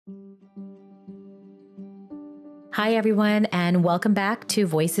Hi, everyone, and welcome back to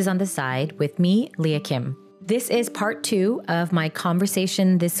Voices on the Side with me, Leah Kim. This is part 2 of my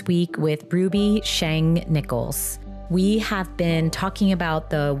conversation this week with Ruby Sheng Nichols. We have been talking about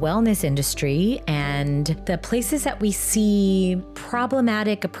the wellness industry and the places that we see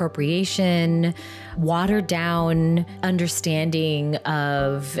problematic appropriation, watered down understanding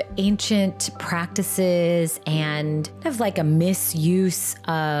of ancient practices, and kind of like a misuse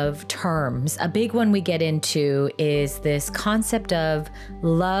of terms. A big one we get into is this concept of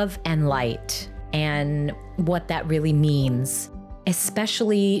love and light and what that really means,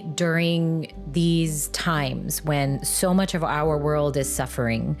 especially during these times when so much of our world is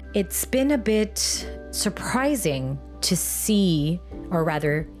suffering. It's been a bit surprising to see, or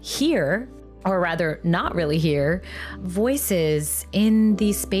rather hear, or rather not really hear, voices in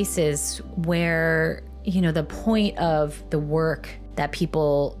these spaces where, the point of the work that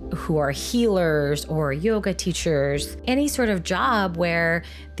people who are healers or yoga teachers, any sort of job where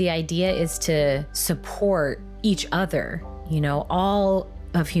the idea is to support each other, all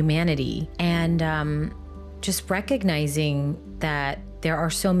of humanity, and just recognizing that there are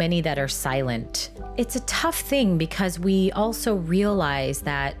so many that are silent. It's a tough thing because we also realize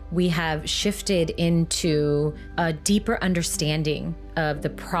that we have shifted into a deeper understanding of the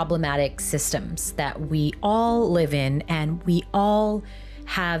problematic systems that we all live in, and we all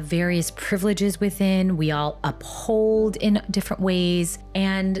have various privileges within, we all uphold in different ways.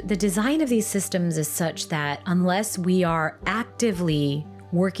 And the design of these systems is such that unless we are actively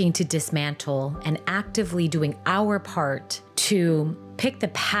working to dismantle and actively doing our part to pick the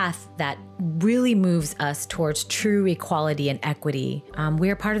path that really moves us towards true equality and equity,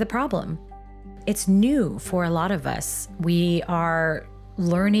 we're part of the problem. It's new for a lot of us. We are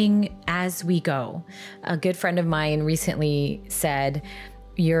learning as we go. A good friend of mine recently said,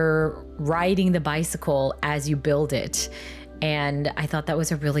 "You're riding the bicycle as you build it." And I thought that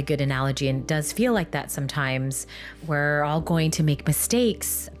was a really good analogy, and it does feel like that sometimes. We're all going to make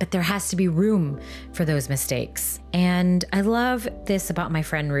mistakes, but there has to be room for those mistakes. And I love this about my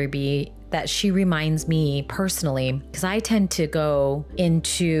friend Ruby, that she reminds me personally, because I tend to go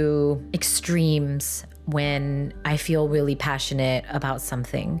into extremes when I feel really passionate about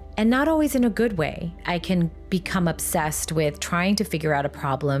something, and not always in a good way. I can become obsessed with trying to figure out a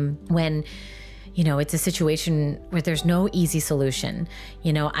problem when it's a situation where there's no easy solution.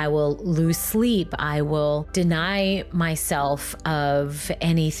 I will lose sleep. I will deny myself of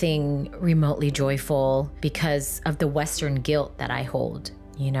anything remotely joyful because of the Western guilt that I hold,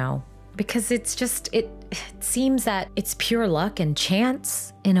 because it's just, it seems that it's pure luck and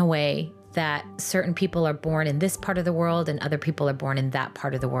chance in a way that certain people are born in this part of the world and other people are born in that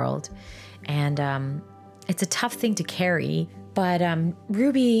part of the world. And it's a tough thing to carry. But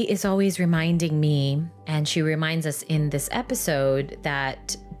Ruby is always reminding me, and she reminds us in this episode,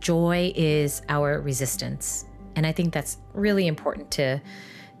 that joy is our resistance. And I think that's really important to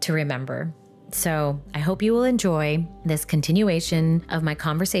remember. So I hope you will enjoy this continuation of my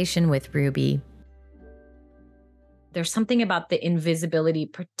conversation with Ruby. There's something about the invisibility,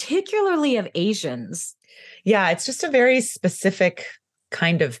 particularly of Asians. Yeah, it's just a very specific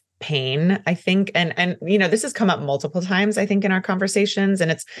kind of pain, I think. And this has come up multiple times, I think, in our conversations.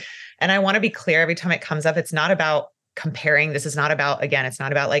 And I want to be clear every time it comes up, it's not about comparing. This is not about, again, it's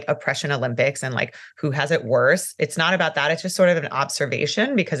not about like oppression Olympics and like who has it worse. It's not about that. It's just sort of an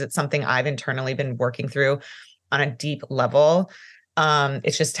observation because it's something I've internally been working through on a deep level.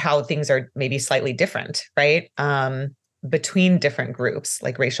 It's just how things are maybe slightly different, right? Between different groups,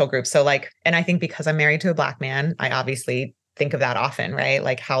 like racial groups. So and I think because I'm married to a Black man, I obviously think of that often, right?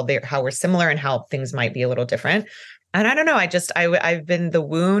 Like how we're similar and how things might be a little different. And I don't know, I've been the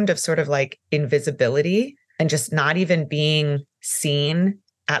wound of sort of like invisibility and just not even being seen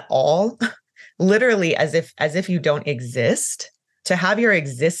at all, literally as if you don't exist. To have your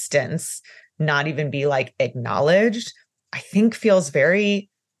existence not even be like acknowledged, I think feels very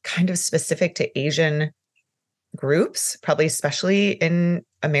kind of specific to Asian groups, probably especially in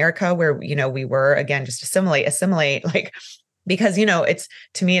America where, we were, again, just assimilate, like, because, it's,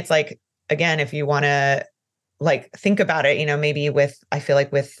 to me, it's like, again, if you want to like think about it, maybe I feel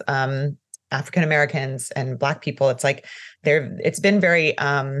like with African Americans and Black people, it's like it's been very,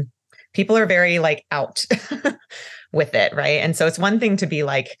 people are very like out with it. Right. And so it's one thing to be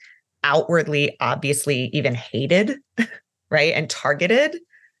like outwardly, obviously even hated, right. And targeted,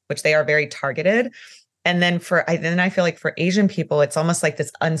 which they are very targeted. And then I feel like for Asian people, it's almost like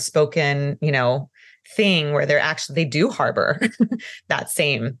this unspoken, thing where they do harbor that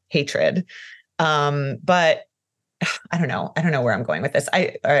same hatred. But I don't know. I don't know where I'm going with this.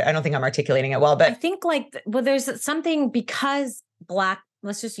 I don't think I'm articulating it well, I but think like, well, there's something because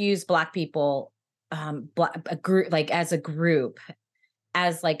let's just use Black people, a group, like as a group,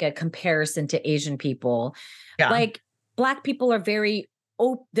 as like a comparison to Asian people, yeah, like Black people are very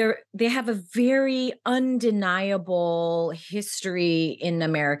they have a very undeniable history in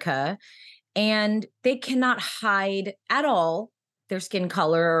America, and they cannot hide at all their skin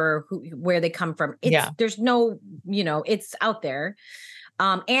color or where they come from. yeah, There's no, it's out there.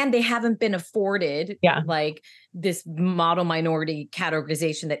 And they haven't been afforded yeah, like this model minority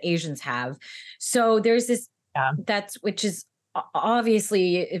categorization that Asians have. So there's this, yeah, which is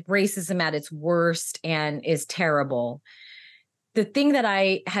obviously racism at its worst and is terrible. The thing that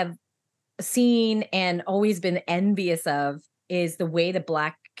I have seen and always been envious of is the way the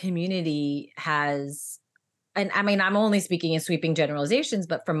Black community has, and I mean, I'm only speaking in sweeping generalizations,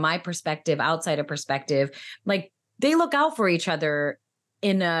 but from my perspective, outsider perspective, like they look out for each other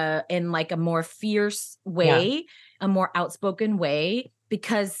in like a more fierce yeah, way, a more outspoken way,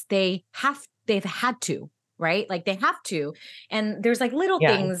 because they've had to, right? Like they have to. And there's like little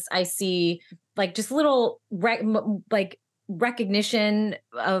yeah, things I see, like just little like recognition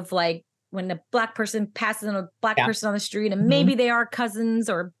of like when a Black person passes a Black yeah. person on the street, and Hmm. maybe they are cousins,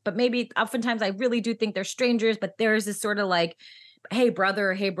 but maybe oftentimes I really do think they're strangers, but there's this sort of like, hey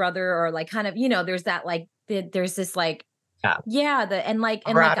brother, or like kind of, there's that like, there's this like, Yeah. yeah, and like I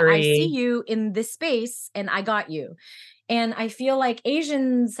see Camaraderie. you in this space and I got you. And I feel like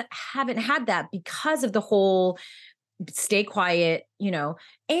Asians haven't had that because of the whole stay quiet, and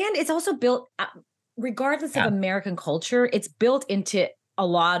it's also built, regardless of Yeah, American culture, it's built into a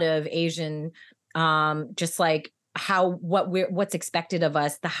lot of Asian, just like what's expected of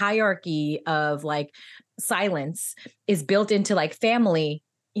us. The hierarchy of like silence is built into like family,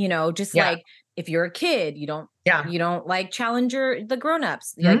 just yeah, like if you're a kid, yeah. you don't like challenger the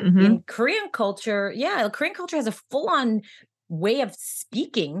grown-ups. Like Mm-hmm. in Korean culture, yeah, Korean culture has a full-on way of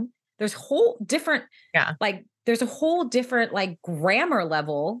speaking. There's whole different, Yeah. like there's a whole different like grammar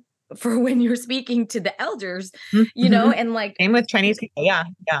level for when you're speaking to the elders, Mm-hmm. and like, Same with Chinese people. Yeah,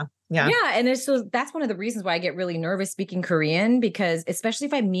 yeah, yeah, yeah. And so that's one of the reasons why I get really nervous speaking Korean, because especially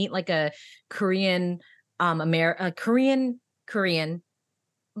if I meet like a Korean, a Korean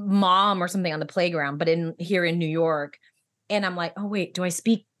mom or something on the playground, but here in New York, and I'm like, oh wait, do I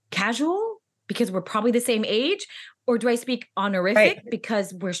speak casual because we're probably the same age? Or do I speak right. honorific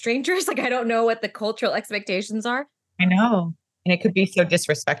because we're strangers? Like, I don't know what the cultural expectations are. I know. And it could be so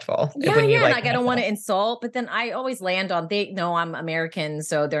disrespectful Yeah, when you yeah. And like like, I mess don't want to up. insult, but then I always land on they know I'm American,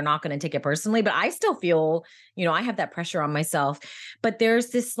 so they're not going to take it personally. But I still feel, I have that pressure on myself. But there's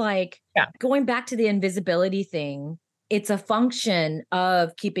this like Yeah. going back to the invisibility thing. It's a function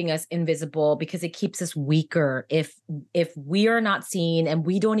of keeping us invisible because it keeps us weaker. If we are not seen and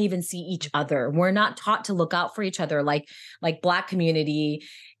we don't even see each other, we're not taught to look out for each other, like Black community,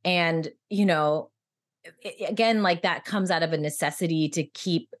 and again, like that comes out of a necessity to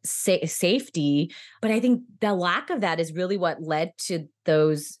keep safety. But I think the lack of that is really what led to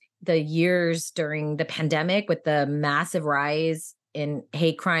the years during the pandemic with the massive rise in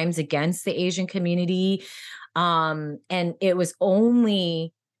hate crimes against the Asian community. And it was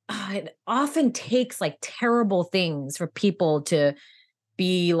only, it often takes like terrible things for people to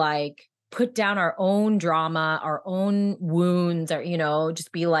be like, put down our own drama, our own wounds, or,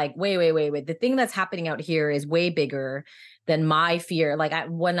 just be like, wait. The thing that's happening out here is way bigger than my fear. Like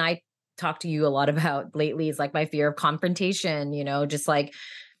when I talk to you a lot about lately is like my fear of confrontation, just like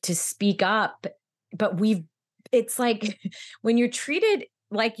to speak up. But it's like when you're treated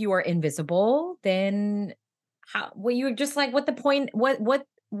like you are invisible, then you're just like, what the point? What,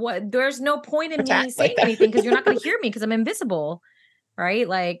 there's no point in me Attacked like saying that. anything because you're not going to hear me because I'm invisible. Right.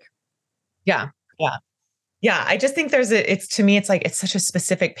 Like, Yeah. Yeah. Yeah. I just think it's to me, it's like, it's such a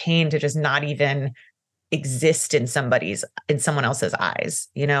specific pain to just not even exist in someone else's eyes.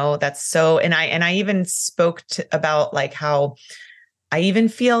 That's so, and I even spoke about like how I even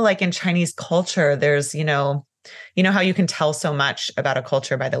feel like in Chinese culture, there's, how you can tell so much about a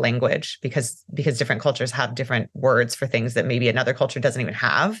culture by the language because different cultures have different words for things that maybe another culture doesn't even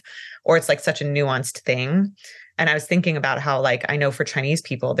have, or it's like such a nuanced thing. And I was thinking about how, like, I know for Chinese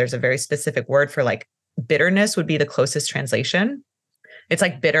people, there's a very specific word for like bitterness would be the closest translation. It's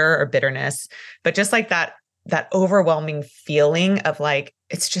like bitter or bitterness, but just like that overwhelming feeling of like,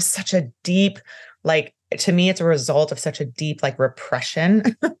 it's just such a deep, like, to me, it's a result of such a deep, like repression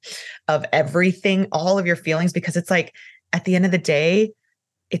of everything, all of your feelings, because it's like, at the end of the day,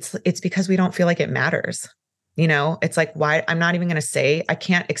 it's because we don't feel like it matters. It's like, why I'm not even going to say, I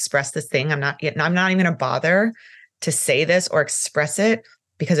can't express this thing. I'm not even going to bother to say this or express it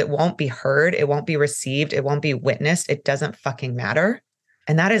because it won't be heard, it won't be received, it won't be witnessed. It doesn't fucking matter.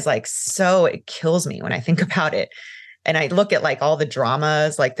 And that is like, so it kills me when I think about it. And I look at like all the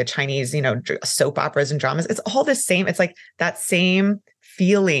dramas, like the Chinese, soap operas and dramas. It's all the same. It's like that same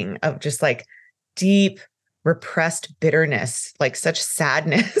feeling of just like deep repressed bitterness, like such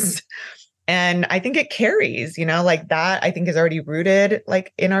sadness. And I think it carries, like that I think is already rooted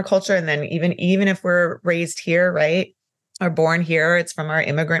like in our culture. And then even if we're raised here, right, or born here, it's from our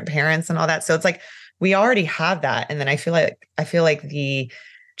immigrant parents and all that. So it's like we already have that. And then I feel like the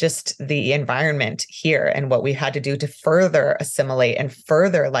environment here and what we had to do to further assimilate and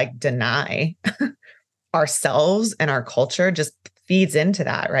further like deny ourselves and our culture just feeds into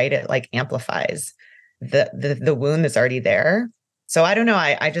that, right? It like amplifies the wound that's already there. So I don't know.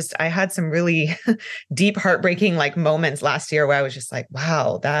 I had some really deep, heartbreaking like moments last year where I was just like,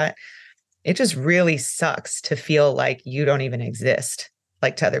 wow, that it just really sucks to feel like you don't even exist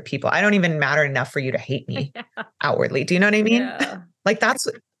like to other people. I don't even matter enough for you to hate me outwardly. Do you know what I mean? Yeah. Like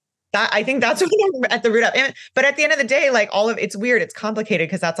I think that's what I'm at the root of. But at the end of the day, like it's weird. It's complicated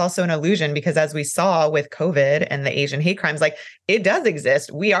because that's also an illusion because as we saw with COVID and the Asian hate crimes, like it does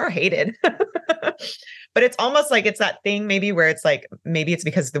exist. We are hated. But it's almost like it's that thing maybe where it's like, maybe it's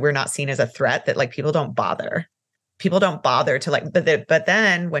because we're not seen as a threat that like people don't bother. People don't bother to like, but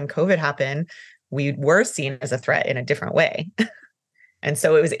then when COVID happened, we were seen as a threat in a different way. And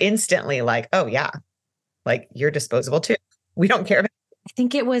so it was instantly like, oh yeah, like you're disposable too. We don't care. I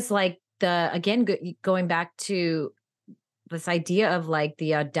think it was like going back to this idea of like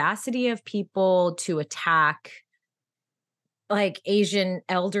the audacity of people to attack like Asian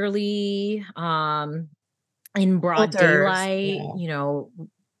elderly, in broad daylight,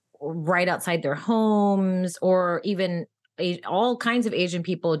 right outside their homes, or even all kinds of Asian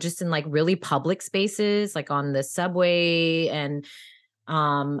people just in like really public spaces, like on the subway. And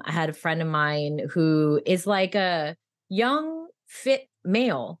I had a friend of mine who is like a young, fit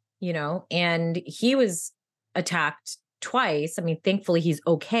male, and he was attacked twice. I mean, thankfully he's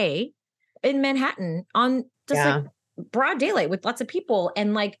okay in Manhattan on just like broad daylight with lots of people.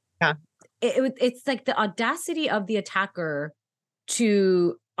 And like, it's like the audacity of the attacker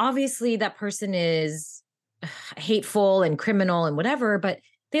to obviously that person is hateful and criminal and whatever, but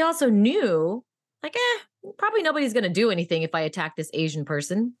they also knew like, probably nobody's going to do anything if I attack this Asian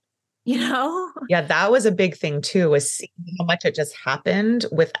person, Yeah, that was a big thing too, was seeing how much it just happened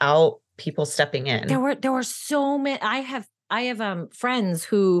without people stepping in. There were so many. I have friends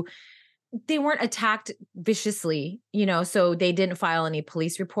who they weren't attacked viciously, so they didn't file any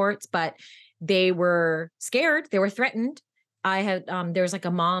police reports, but they were scared. They were threatened. I had, there was like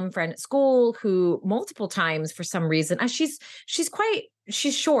a mom friend at school who multiple times for some reason, she's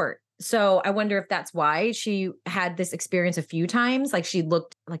short. So I wonder if that's why she had this experience a few times. Like she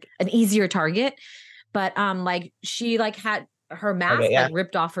looked like an easier target, but like she like had her mask like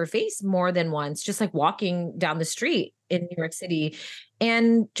ripped off her face more than once, just like walking down the street in New York City.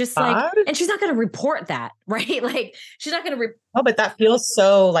 And just like, and she's not going to report that, right? Like she's not going to Oh, but that feels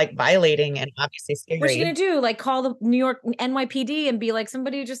so like violating and obviously scary. What's she going to do? Like call the New York NYPD and be like,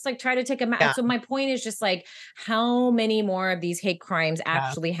 somebody just like try to take a mask. Yeah. So my point is just like, how many more of these hate crimes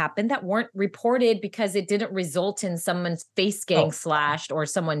actually happened that weren't reported because it didn't result in someone's face getting slashed or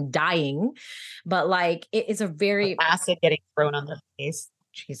someone dying. But like, it is a very acid getting thrown on their face.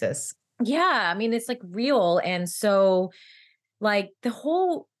 Jesus. Yeah. I mean, it's like real. And so like the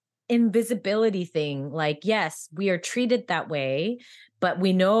whole invisibility thing, like, yes, we are treated that way, but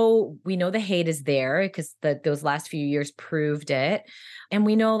we know the hate is there because those last few years proved it. And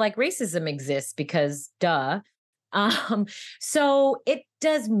we know like racism exists because duh. So it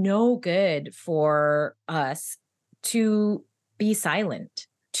does no good for us to be silent,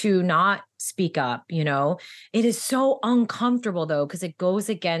 to not speak up, It is so uncomfortable though, because it goes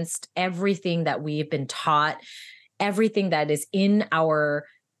against everything that we've been taught, everything that is in our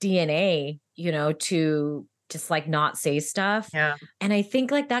DNA, to just like not say stuff. Yeah. And I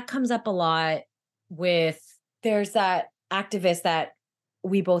think like that comes up a lot there's that activist that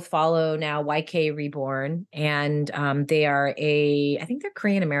we both follow now, YK Reborn. And they are I think they're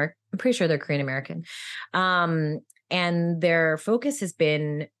Korean American. I'm pretty sure they're Korean American. And their focus has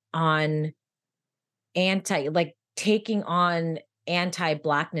been on taking on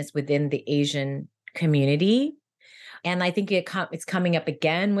anti-Blackness within the Asian community. And I think it's coming up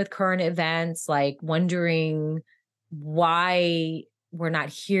again with current events, like wondering why we're not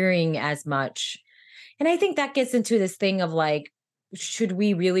hearing as much. And I think that gets into this thing of like, should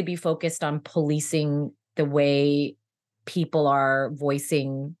we really be focused on policing the way people are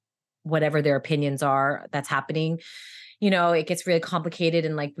voicing whatever their opinions are that's happening. It gets really complicated,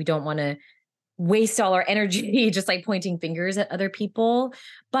 and like we don't want to waste all our energy just like pointing fingers at other people.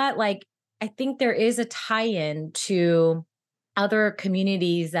 But like, I think there is a tie-in to other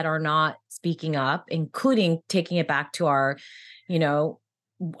communities that are not speaking up, including taking it back to our,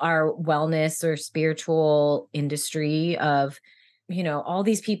 our wellness or spiritual industry of, all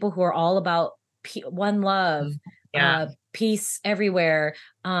these people who are all about one love, Yeah. peace everywhere,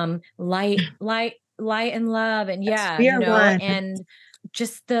 light and love. And We are one. and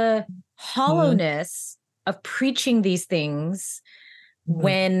just the hollowness of preaching these things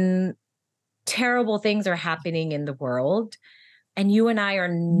when terrible things are happening in the world. And you and I are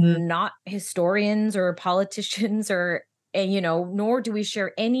not historians or politicians nor do we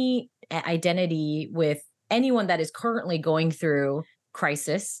share any identity with anyone that is currently going through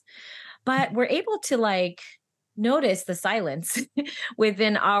crisis, but we're able to like notice the silence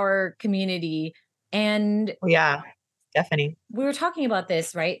within our community. And yeah, definitely. We were talking about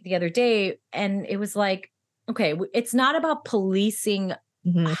this, right, the other day, and it was like, okay, it's not about policing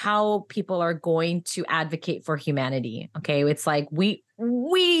how people are going to advocate for humanity. Okay. It's like we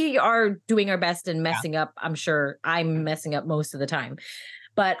are doing our best and messing up. I'm sure I'm messing up most of the time.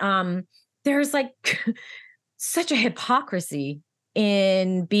 But there's like such a hypocrisy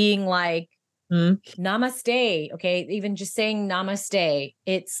in being like namaste. Okay. Even just saying namaste.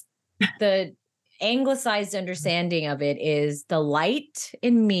 It's the anglicized understanding of it is the light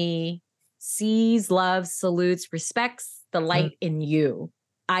in me sees, loves, salutes, respects the light in you,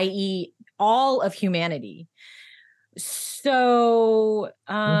 i.e. all of humanity. So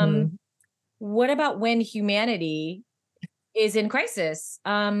what about when humanity is in crisis?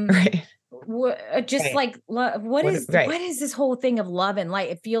 Right. Just right. Like love, what is this whole thing of love and light?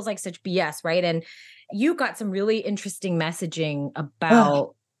 It feels like such BS, right? And you got some really interesting messaging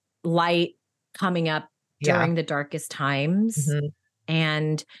about light coming up during the darkest times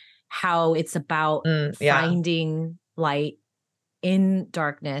and how it's about finding light in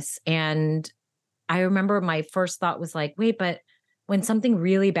darkness. And I remember my first thought was like, wait, but when something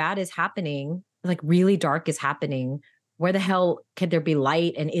really bad is happening, like really dark is happening, where the hell could there be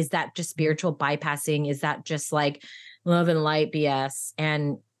light? And is that just spiritual bypassing? Is that just like love and light BS?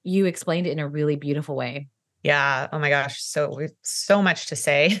 And you explained it in a really beautiful way. Yeah. Oh my gosh. So much to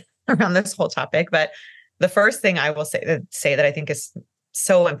say around this whole topic. But the first thing I will say that I think is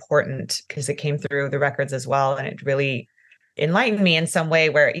so important, because it came through the records as well, and it really enlightened me in some way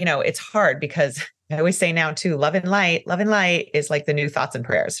where, it's hard, because I always say now too, love and light is like the new thoughts and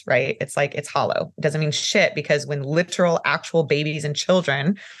prayers, right? It's like, it's hollow. It doesn't mean shit, because when literal actual babies and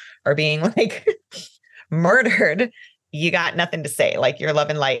children are being like murdered, you got nothing to say. Like your love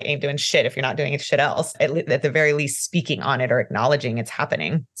and light ain't doing shit if you're not doing shit else, at the very least speaking on it or acknowledging it's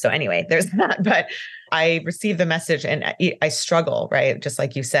happening. So anyway, there's that. But I received the message and I struggle, right? Just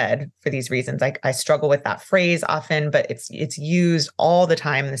like you said, for these reasons, like I struggle with that phrase often, but it's used all the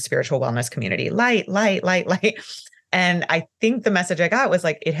time in the spiritual wellness community. Light, light, light, light. And I think the message I got was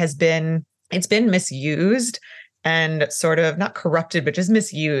like, it's been misused and sort of not corrupted, but just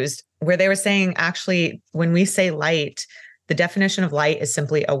misused, where they were saying, actually, when we say light, the definition of light is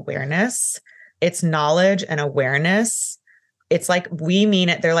simply awareness. It's knowledge and awareness. It's like we mean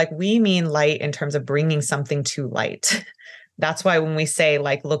it. They're like, we mean light in terms of bringing something to light. That's why when we say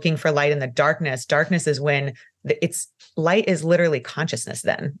like looking for light in the darkness is when light is literally consciousness.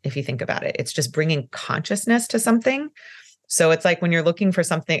 Then if you think about it, it's just bringing consciousness to something. So it's like when you're looking for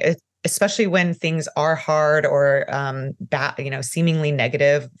something, especially when things are hard or bad, seemingly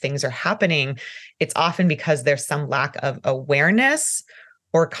negative things are happening, it's often because there's some lack of awareness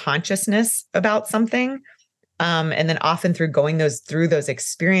or consciousness about something. And then often through going through those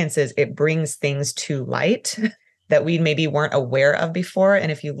experiences, it brings things to light that we maybe weren't aware of before.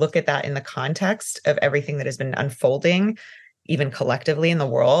 And if you look at that in the context of everything that has been unfolding, even collectively in the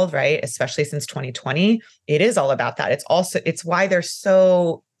world, right? Especially since 2020, it is all about that. It's why they're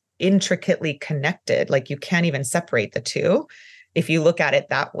so intricately connected. Like you can't even separate the two if you look at it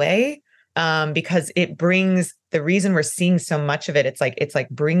that way, because it brings the reason we're seeing so much of it. It's like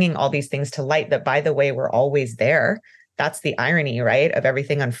bringing all these things to light that, by the way, we're always there. That's the irony, right? Of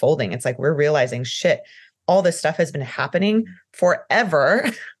everything unfolding. It's like, we're realizing shit, all this stuff has been happening forever,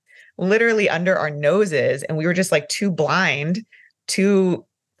 literally under our noses. And we were just like too blind, too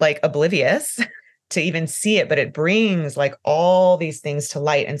like oblivious to even see it, but it brings like all these things to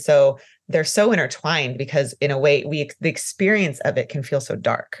light. And so they're so intertwined, because in a way the experience of it can feel so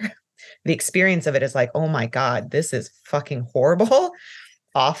dark. The experience of it is like, oh my God, this is fucking horrible,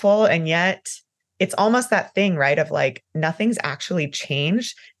 awful. And yet it's almost that thing, right? Of like, nothing's actually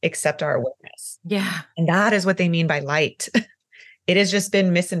changed except our awareness. Yeah. And that is what they mean by light. It has just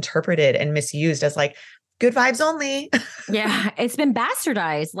been misinterpreted and misused as like good vibes only. Yeah, it's been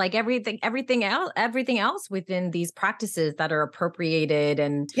bastardized, like everything else within these practices that are appropriated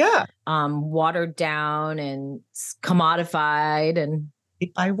and Yeah. watered down and commodified and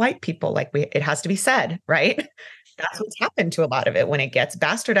By white people, like it has to be said, right? That's what's happened to a lot of it when it gets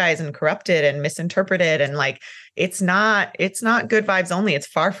bastardized and corrupted and misinterpreted. And like, it's not good vibes only. It's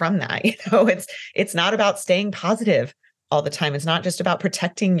far from that. It's not about staying positive all the time. It's not just about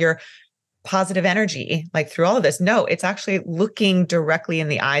protecting your positive energy, like through all of this. No, it's actually looking directly in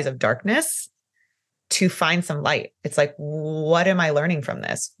the eyes of darkness to find some light. It's like, what am I learning from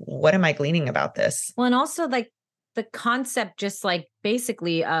this? What am I gleaning about this? well, and also like the concept just like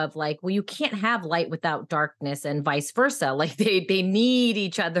basically of like, well, you can't have light without darkness and vice versa. Like they need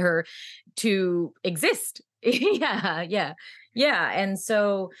each other to exist. Yeah. And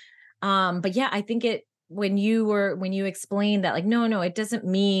so but yeah, I think it when you explained that, like, no, it doesn't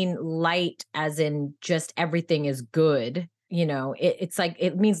mean light as in just everything is good. It's like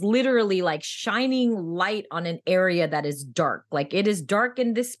it means literally like shining light on an area that is dark. Like it is dark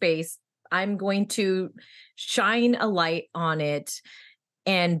in this space. I'm going to shine a light on it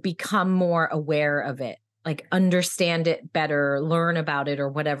and become more aware of it, like understand it better, learn about it or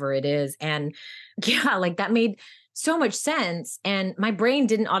whatever it is. And yeah, like that made so much sense. And my brain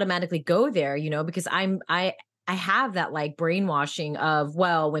didn't automatically go there, because I have that like brainwashing of,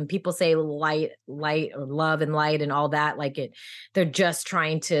 well, when people say light or love and light and all that, like they're just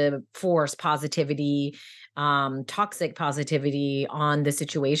trying to force positivity, toxic positivity on the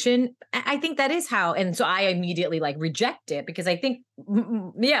situation. I think that is how, and so I immediately like reject it because I think,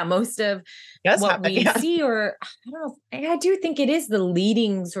 yeah, most of Does what happen, we yeah. see, or I don't know, I do think it is the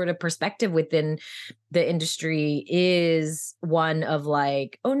leading sort of perspective within the industry is one of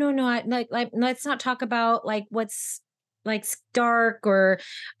like, oh no, like let's not talk about like what's like dark or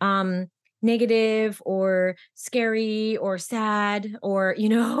negative or scary or sad or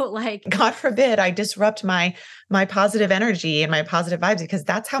like God forbid I disrupt my positive energy and my positive vibes, because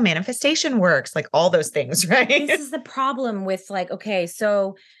that's how manifestation works, like all those things, right? this is the problem with like, okay,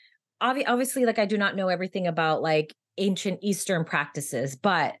 so obviously like I do not know everything about like ancient Eastern practices,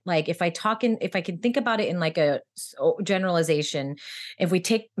 but like if I can think about it in like a generalization, if we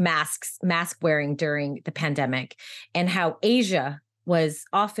take mask wearing during the pandemic and how Asia was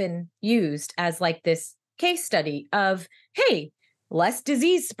often used as like this case study of, hey, less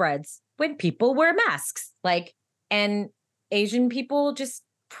disease spreads when people wear masks, like, and Asian people just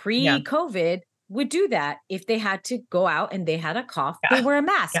Yeah. pre-COVID would do that. If they had to go out and they had a cough, they Yeah. wear a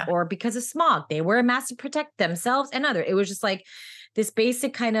mask, Yeah. or because of smog, they wear a mask to protect themselves and other. It was just like this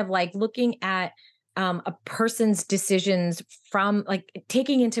basic kind of like looking at a person's decisions from like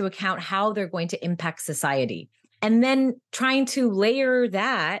taking into account how they're going to impact society, and then trying to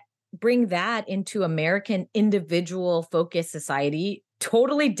bring that into American individual focused society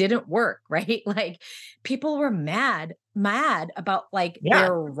totally didn't work, right? Like people were mad about like Yeah.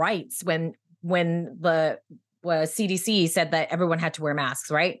 their rights when the CDC said that everyone had to wear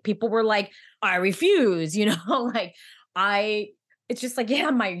masks, right? People were like, I refuse, like it's just like, yeah,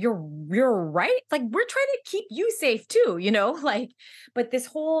 you're right. Like we're trying to keep you safe too, like, but this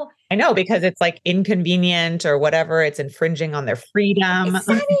whole, I know, because it's like inconvenient or whatever, it's infringing on their freedom.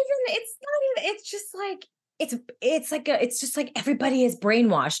 it's just like, it's just like everybody is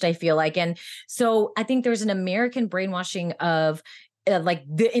brainwashed, I feel like. And so I think there's an American brainwashing of like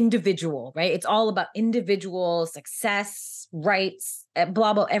the individual, right? It's all about individual success, rights,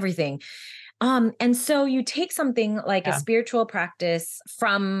 blah, blah, everything. And so you take something like a Yeah. spiritual practice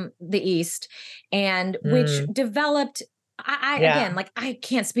from the East and which Mm. developed, I Yeah. again, like I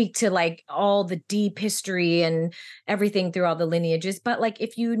can't speak to like all the deep history and everything through all the lineages, but like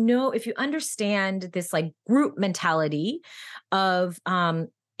if you understand this like group mentality of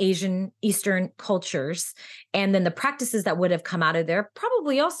Asian Eastern cultures, and then the practices that would have come out of there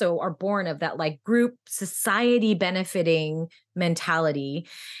probably also are born of that like group society benefiting mentality.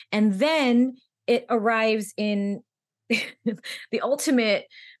 And then it arrives in the ultimate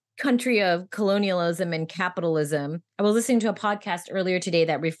country of colonialism and capitalism. I was listening to a podcast earlier today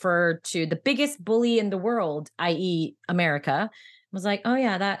that referred to the biggest bully in the world, i.e. America. I was like, oh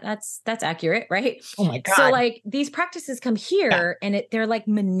yeah, that's accurate, right? Oh my God. So like these practices come here, Yeah. and they're like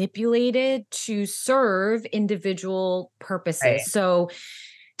manipulated to serve individual purposes. Right. So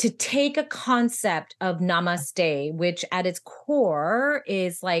to take a concept of namaste, which at its core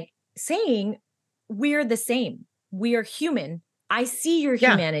is like saying we're the same, we are human. I see your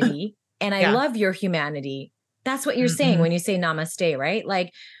Yeah. humanity and I Yeah. love your humanity. That's what you're saying Mm-mm. when you say namaste, right?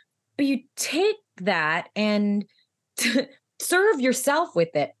 Like, but you take that and serve yourself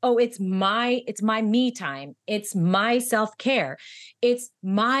with it. Oh, it's my me time. It's my self-care. It's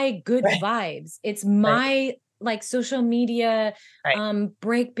my good Right. vibes. It's Right. my like social media Right.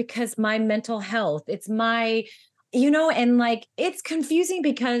 break because my mental health. It's my, and like it's confusing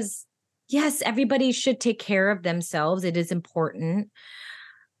because yes, everybody should take care of themselves. It is important.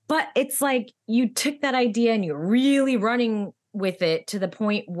 But it's like you took that idea and you're really running with it to the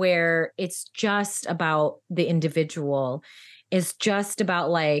point where it's just about the individual. It's just about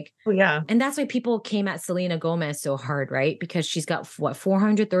like, Oh, yeah. and that's why people came at Selena Gomez so hard, right? Because she's got what,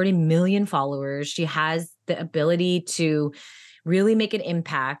 430 million followers. She has the ability to really make an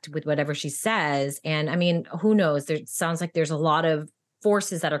impact with whatever she says. And I mean, who knows? There sounds like there's a lot of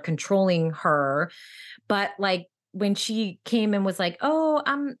forces that are controlling her, but like when she came and was like, "Oh,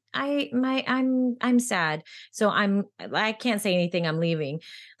 I'm sad. So I can't say anything. I'm leaving."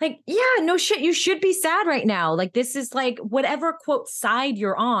 Like, yeah, no shit. You should be sad right now. Like this is like whatever quote side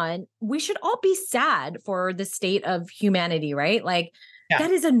you're on, we should all be sad for the state of humanity, right? Like Yeah.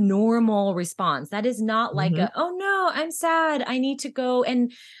 that is a normal response. That is not like Hmm. a, "Oh no, I'm sad. I need to go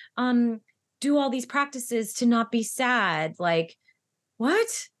and um do all these practices to not be sad." Like, what?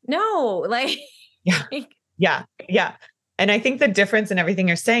 No, like Yeah. Yeah. Yeah. And I think the difference in everything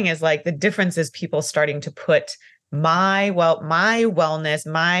you're saying is like the difference is people starting to put my wellness,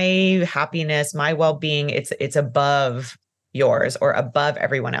 my happiness, my well-being, it's above yours or above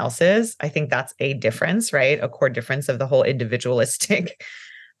everyone else's. I think that's a difference, right? A core difference of the whole individualistic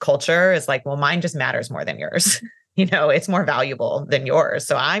culture is like, well, mine just matters more than yours. It's more valuable than yours.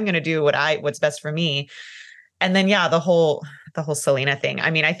 So I'm going to do what's best for me. And then, yeah, the whole Selena thing.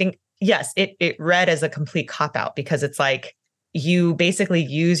 I mean, I think, yes, it read as a complete cop out because it's like you basically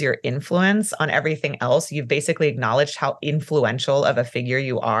use your influence on everything else. You've basically acknowledged how influential of a figure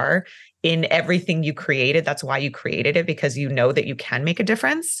you are in everything you created. That's why you created it, because you know that you can make a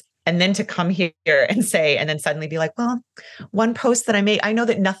difference. And then to come here and say, and then suddenly be like, well, one post that I made, I know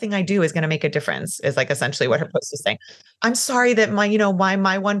that nothing I do is going to make a difference, is like essentially what her post is saying. I'm sorry that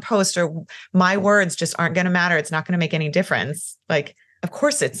my one post or my words just aren't going to matter. It's not going to make any difference. Like, of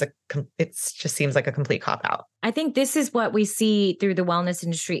course, it just seems like a complete cop out. I think this is what we see through the wellness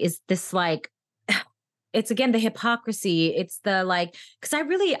industry is this like it's again the hypocrisy. It's the like because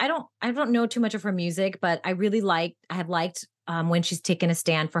I don't know too much of her music, but I have liked when she's taken a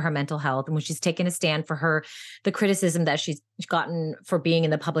stand for her mental health and when she's taken a stand for the criticism that she's gotten for being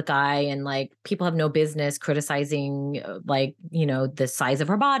in the public eye, and like people have no business criticizing like the size of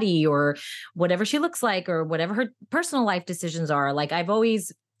her body or whatever she looks like or whatever her personal life decisions are. Like I've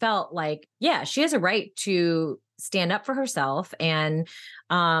always felt like, yeah, she has a right to stand up for herself. And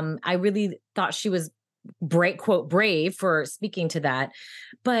I really thought she was brave for speaking to that.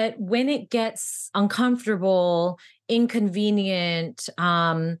 But when it gets uncomfortable, inconvenient,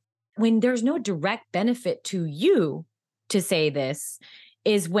 when there's no direct benefit to you to say this,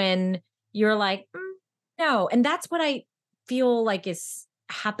 is when you're like, no. And that's what I feel like is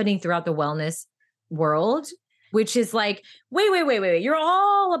happening throughout the wellness world, which is like, wait. You're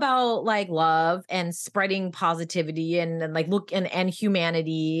all about like love and spreading positivity and like look and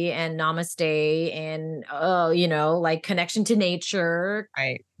humanity and namaste and like connection to nature.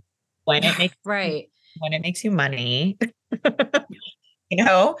 Right. When it makes Right. when it makes you money, you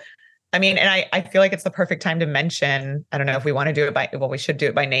know, I mean, and I feel like it's the perfect time to mention, I don't know if we want to do it we should do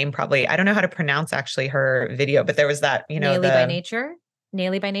it by name probably. I don't know how to pronounce actually her video, but there was that, Naily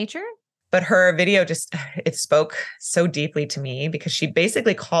by nature. but her video just, it spoke so deeply to me because she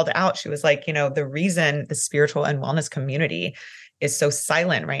basically called out, she was like, the reason the spiritual and wellness community is so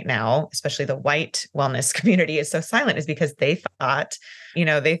silent right now, especially the white wellness community is so silent, is because they thought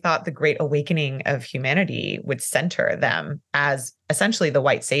the great awakening of humanity would center them as essentially the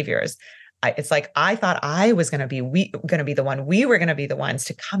white saviors. It's like, I thought I was going to be, we were going to be the ones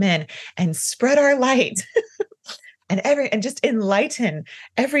to come in and spread our light and just enlighten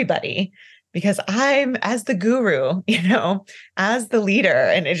everybody, because I'm as the guru, as the leader.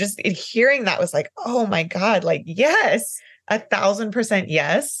 And hearing that was like, oh my God, like, yes, 1,000%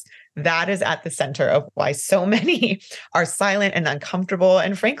 yes. That is at the center of why so many are silent and uncomfortable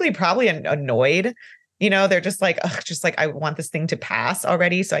and frankly, probably annoyed. They're just like, I want this thing to pass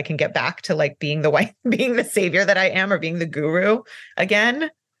already so I can get back to like being the savior that I am, or being the guru again.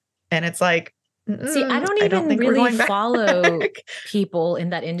 And it's like, see, I don't even really follow people in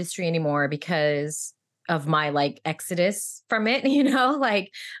that industry anymore because of my like exodus from it,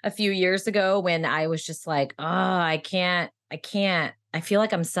 like a few years ago when I was just like, oh, I can't I feel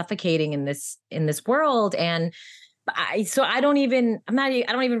like I'm suffocating in this world. And I don't even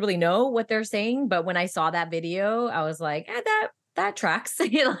really know what they're saying. But when I saw that video, I was like, that tracks.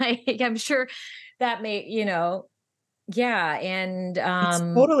 Like, I'm sure that may, yeah. And, It's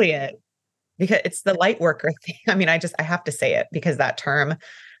totally it. Because it's the light worker thing. I mean, I have to say it because that term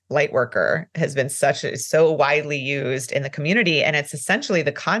light worker has been so widely used in the community. And it's essentially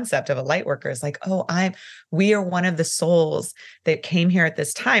the concept of a light worker is like, oh, we are one of the souls that came here at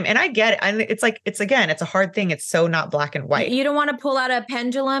this time. And I get it. And it's like, it's a hard thing. It's so not black and white. You don't want to pull out a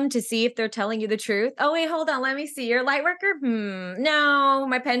pendulum to see if they're telling you the truth. Oh, wait, hold on. Let me see. You're a light worker? No,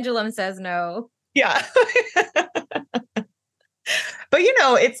 my pendulum says no. Yeah. But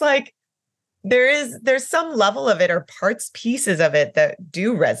it's like, there's some level of it or pieces of it that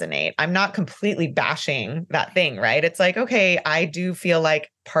do resonate. I'm not completely bashing that thing, right? It's like, okay, I do feel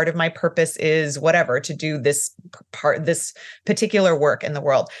like part of my purpose is whatever, to do this particular work in the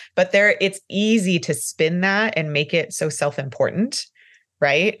world. But it's easy to spin that and make it so self-important,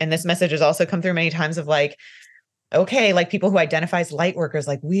 right? And this message has also come through many times of like, okay, like people who identify as light workers,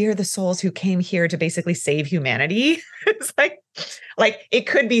 like we are the souls who came here to basically save humanity. It's like it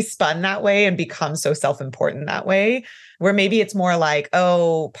could be spun that way and become so self-important that way, where maybe it's more like,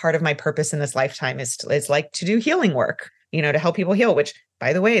 oh, part of my purpose in this lifetime is like to do healing work, to help people heal, which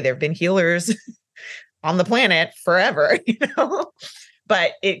by the way, there've been healers on the planet forever,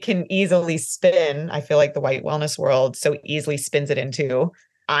 but it can easily spin. I feel like the white wellness world so easily spins it into,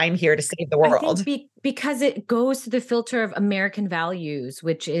 I'm here to save the world. I think because it goes through the filter of American values,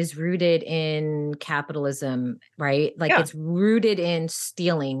 which is rooted in capitalism, right? Like it's rooted in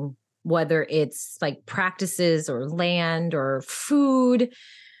stealing, whether it's like practices or land or food.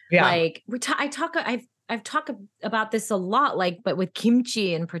 Yeah. Like I've talked about this a lot, like, but with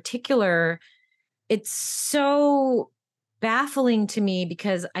kimchi in particular, it's so baffling to me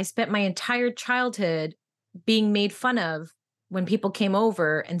because I spent my entire childhood being made fun of when people came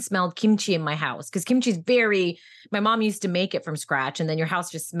over and smelled kimchi in my house. Because kimchi is my mom used to make it from scratch, and then your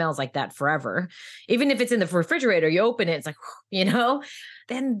house just smells like that forever. Even if it's in the refrigerator, you open it, it's like,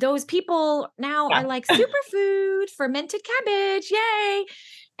 then those people now are like superfood, fermented cabbage, yay.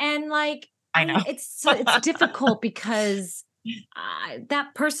 And like, I know it's difficult because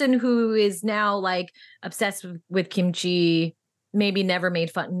that person who is now like obsessed with kimchi maybe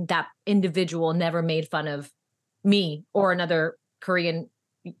that individual never made fun of me or another Korean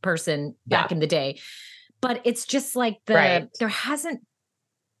person back in the day. But it's just like there hasn't,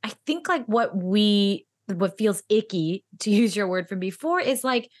 I think like what feels icky, to use your word from before, is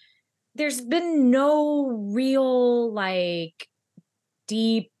like, there's been no real like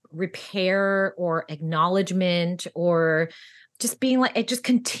deep repair or acknowledgement, or just being like, it just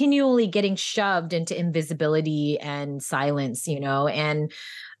continually getting shoved into invisibility and silence, and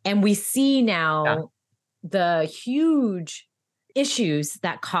we see now the huge issues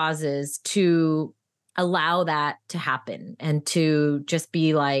that causes to allow that to happen, and to just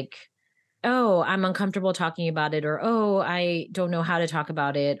be like, oh, I'm uncomfortable talking about it, or, oh, I don't know how to talk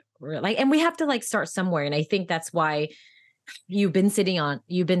about it, or like, and we have to like start somewhere. And I think that's why you've been sitting on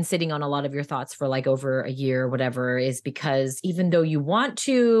a lot of your thoughts for like over a year or whatever, is because even though you want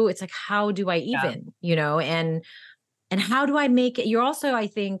to, it's like, how do I even, and how do I make it? You're also, I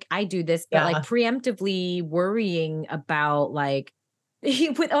think I do this, but like preemptively worrying about like,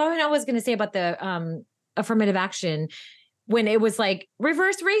 I was going to say about the affirmative action, when it was like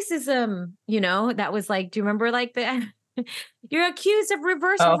reverse racism, that was like, do you remember like you're accused of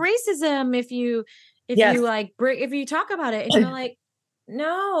reverse racism if you like, if you talk about it, and you're like,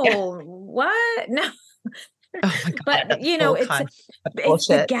 no, what? No. Oh my God, but it's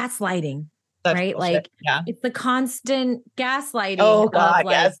the gaslighting. Such right? Bullshit. Like it's the constant gaslighting. Oh God,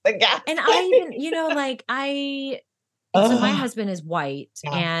 like, yes, the gas. And I even, so my husband is white,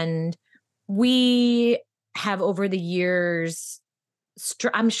 and we have over the years,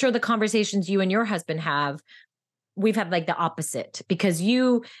 I'm sure the conversations you and your husband have, we've had like the opposite, because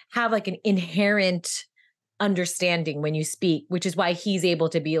you have like an inherent understanding when you speak, which is why he's able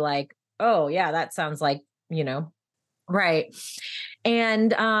to be like, oh yeah, that sounds like, right. And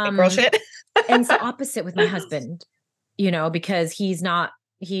bullshit. and it's the opposite with my husband, because he's not,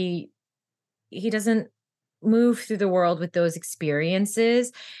 he doesn't move through the world with those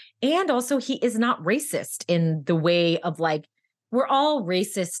experiences. And also he is not racist in the way of like, we're all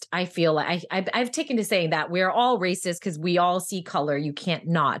racist. I feel like I've taken to saying that we're all racist because we all see color. You can't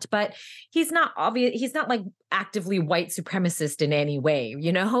not, but he's not obvious. He's not like actively white supremacist in any way,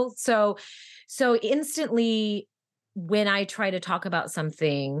 So instantly when I try to talk about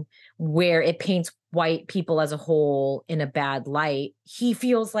something where it paints white people as a whole in a bad light, he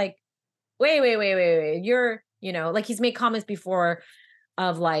feels like, wait, you're, like he's made comments before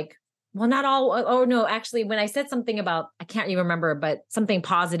of like, well, not all, oh no, actually, when I said something about, I can't even remember, but something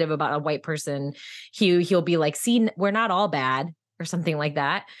positive about a white person, he'll be like, see, we're not all bad or something like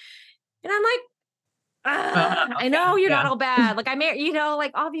that. And I'm like, I know you're not all bad. Like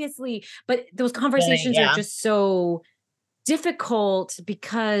like obviously, but those conversations are just so difficult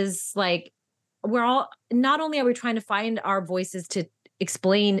because like we're all, not only are we trying to find our voices to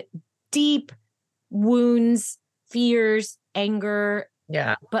explain deep wounds, fears, anger,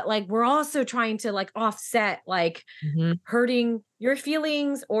 but like we're also trying to like offset like hurting your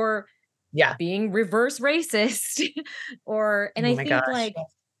feelings or being reverse racist and I think like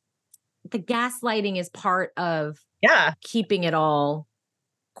the gaslighting is part of keeping it all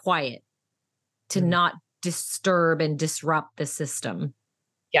quiet to not disturb and disrupt the system.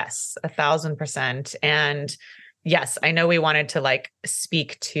 Yes, 1,000%. And yes, I know we wanted to like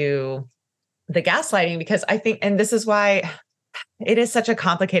speak to the gaslighting because I think, and this is why it is such a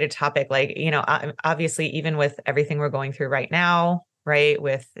complicated topic. Like, obviously, even with everything we're going through right now, right,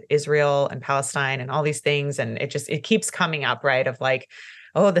 with Israel and Palestine and all these things, and it keeps coming up, right, of like,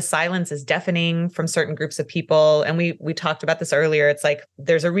 oh, the silence is deafening from certain groups of people. And we talked about this earlier. It's like,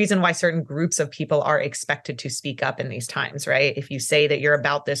 there's a reason why certain groups of people are expected to speak up in these times, right? If you say that you're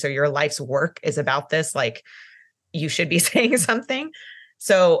about this or your life's work is about this, like you should be saying something.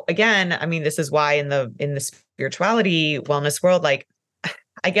 So again, I mean, this is why in the spirituality wellness world, like,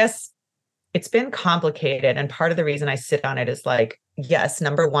 I guess it's been complicated. And part of the reason I sit on it is like, yes,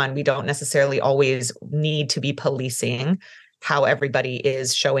 number one, we don't necessarily always need to be policing how everybody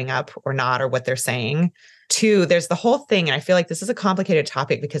is showing up or not, or what they're saying. Two, there's the whole thing. And I feel like this is a complicated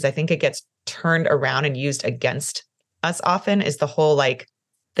topic because I think it gets turned around and used against us often, is the whole, like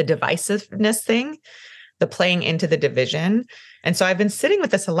the divisiveness thing, the playing into the division. And so I've been sitting with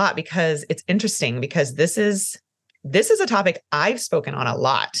this a lot because it's interesting because this is a topic I've spoken on a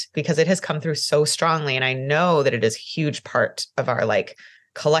lot because it has come through so strongly. And I know that it is a huge part of our like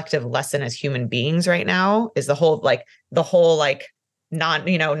collective lesson as human beings right now, is the whole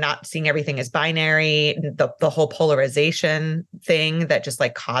not seeing everything as binary, the whole polarization thing that just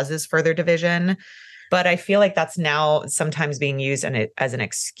like causes further division. But I feel like that's now sometimes being used as an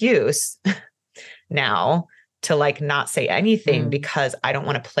excuse now to like not say anything because I don't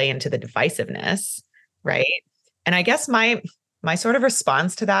want to play into the divisiveness. Right. And I guess my sort of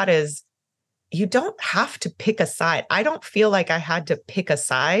response to that is, you don't have to pick a side. I don't feel like I had to pick a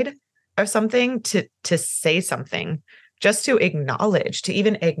side of something to say something, just to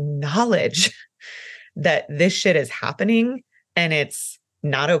even acknowledge that this shit is happening and it's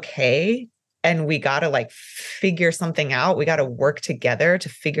not okay. And we got to like figure something out. We got to work together to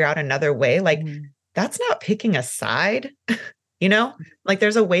figure out another way. Like that's not picking a side, like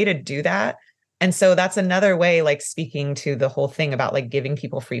there's a way to do that. And so that's another way, like speaking to the whole thing about like giving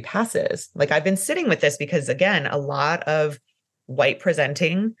people free passes. Like I've been sitting with this because again, a lot of white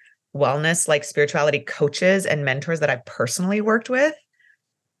presenting wellness, like spirituality coaches and mentors that I've personally worked with,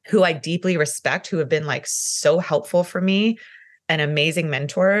 who I deeply respect, who have been like so helpful for me and amazing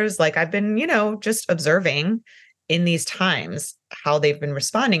mentors. Like I've been, just observing in these times how they've been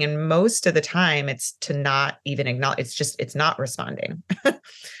responding. And most of the time it's to not even acknowledge, it's not responding.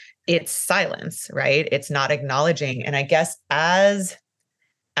 It's silence, right? It's not acknowledging. And I guess as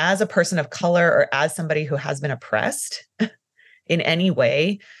a person of color or as somebody who has been oppressed in any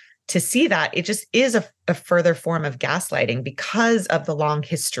way, to see that it just is a further form of gaslighting because of the long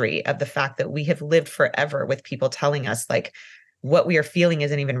history of the fact that we have lived forever with people telling us like what we are feeling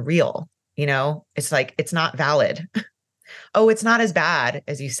isn't even real. It's like, it's not valid. Oh, it's not as bad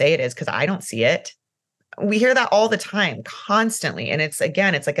as you say it is because I don't see it. We hear that all the time, constantly. And it's like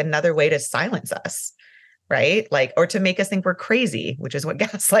another way to silence us, right? Like, or to make us think we're crazy, which is what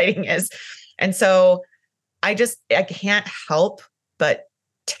gaslighting is. And so I can't help but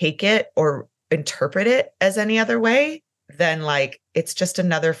take it or interpret it as any other way than like, it's just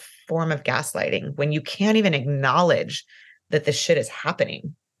another form of gaslighting when you can't even acknowledge that this shit is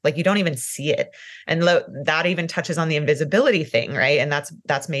happening. Like you don't even see it. And that even touches on the invisibility thing, right? And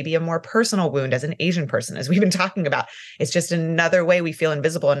that's maybe a more personal wound as an Asian person, as we've been talking about. It's just another way we feel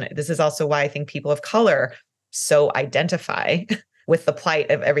invisible. And this is also why I think people of color so identify with the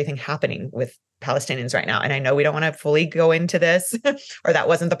plight of everything happening with Palestinians right now. And I know we don't want to fully go into this, or that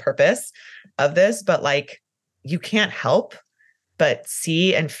wasn't the purpose of this, but like you can't help but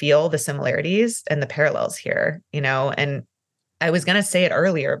see and feel the similarities and the parallels here, and I was going to say it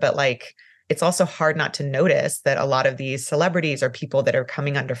earlier, but like, it's also hard not to notice that a lot of these celebrities or people that are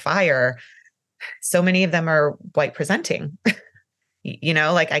coming under fire, so many of them are white presenting.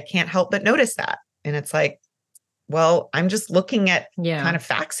 Like I can't help but notice that. And it's like, well, I'm just looking at kind of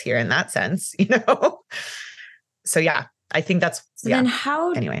facts here in that sense, So yeah, I think that's, Then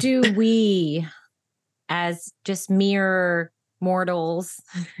how anyway. do we, as just mere mortals,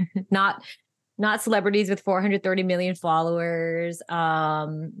 not celebrities with 430 million followers, but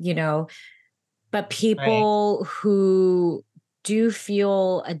people who do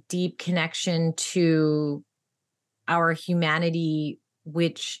feel a deep connection to our humanity,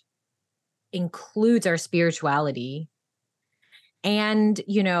 which includes our spirituality. And,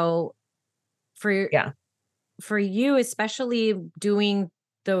 for you, especially doing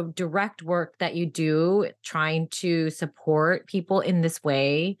the direct work that you do, trying to support people in this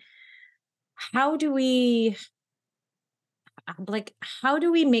way, how do we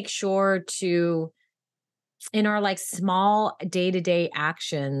make sure to, in our like small day-to-day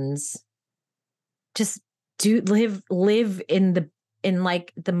actions, just live in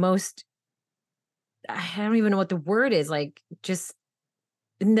like the most, I don't even know what the word is, like just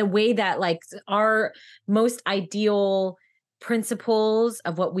in the way that like our most ideal principles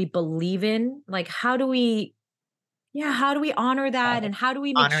of what we believe in, like how do we honor that? And how do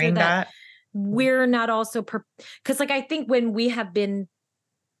we make sure that we're not also, because like, I think when we have been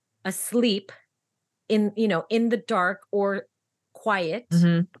asleep in the dark or quiet,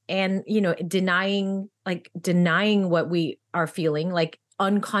 and, denying what we are feeling, like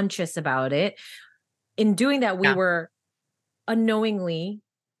unconscious about it, in doing that, we were unknowingly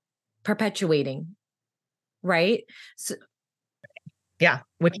perpetuating, right? So,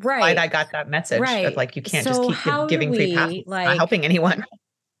 which is why I got that message of like, you can't just keep giving free passes, not helping anyone.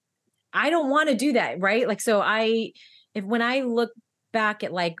 I don't want to do that, right? Like, so when I look back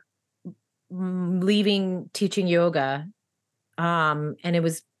at like leaving teaching yoga, and it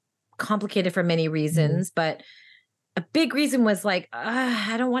was complicated for many reasons, but a big reason was like,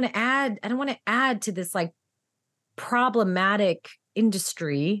 I don't want to add to this like problematic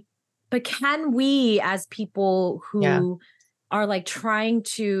industry. But can we, as people who are like trying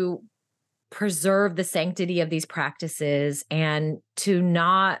to preserve the sanctity of these practices and to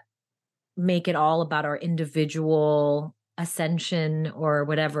not make it all about our individual ascension or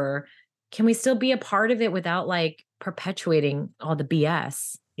whatever, can we still be a part of it without like perpetuating all the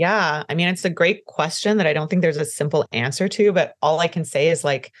BS? Yeah. I mean, it's a great question that I don't think there's a simple answer to, but all I can say is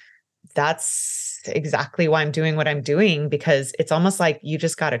like, that's exactly why I'm doing what I'm doing, because it's almost like you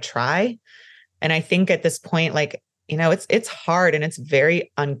just got to try. And I think at this point, like, it's hard and it's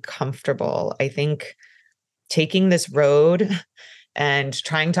very uncomfortable. I think taking this road and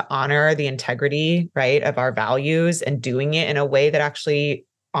trying to honor the integrity, right, of our values and doing it in a way that actually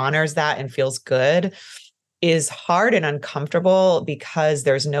honors that and feels good is hard and uncomfortable because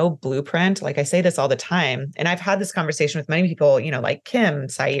there's no blueprint. Like I say this all the time. And I've had this conversation with many people, like Kim,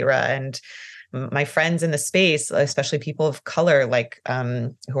 Saira, and my friends in the space, especially people of color, like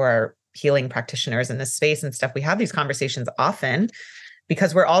who are healing practitioners in this space and stuff. We have these conversations often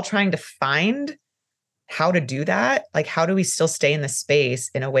because we're all trying to find how to do that. Like, how do we still stay in the space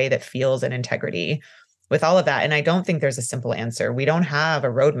in a way that feels an integrity with all of that? And I don't think there's a simple answer. We don't have a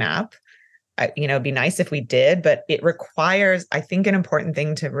roadmap. It'd be nice if we did, but it requires, I think an important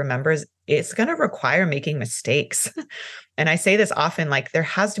thing to remember is it's going to require making mistakes. And I say this often, like there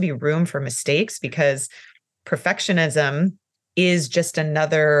has to be room for mistakes because perfectionism is just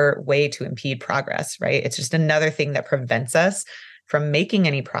another way to impede progress, right? It's just another thing that prevents us from making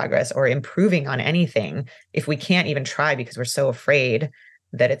any progress or improving on anything if we can't even try because we're so afraid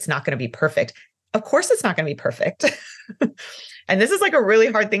that it's not going to be perfect. Of course, it's not going to be perfect. And this is like a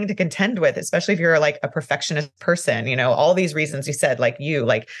really hard thing to contend with, especially if you're like a perfectionist person, all these reasons you said, like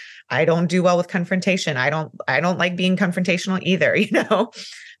I don't do well with confrontation. I don't like being confrontational either.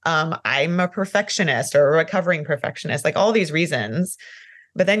 I'm a perfectionist or a recovering perfectionist, like all these reasons.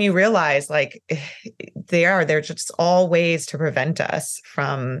 But then you realize like they're just all ways to prevent us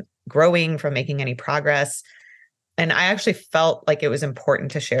from growing, from making any progress. And I actually felt like it was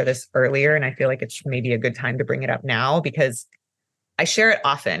important to share this earlier. And I feel like it's maybe a good time to bring it up now because I share it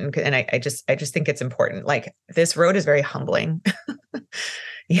often. And I just think it's important. Like this road is very humbling.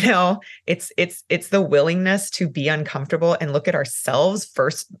 It's the willingness to be uncomfortable and look at ourselves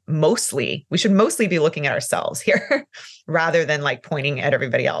first. Mostly, we should mostly be looking at ourselves here rather than like pointing at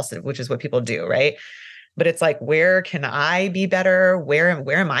everybody else, which is what people do. Right. But it's like, where can I be better? Where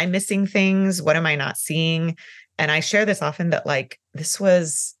am I missing things? What am I not seeing? And I share this often that like, this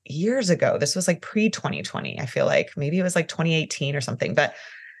was years ago. This was like pre-2020. I feel like maybe it was like 2018 or something, but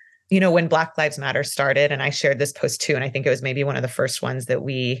when Black Lives Matter started, and I shared this post too, and I think it was maybe one of the first ones that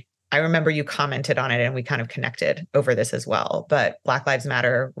I remember you commented on it and we kind of connected over this as well. But Black Lives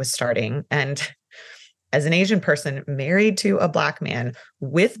Matter was starting. And as an Asian person married to a Black man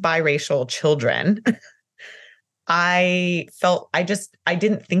with biracial children, I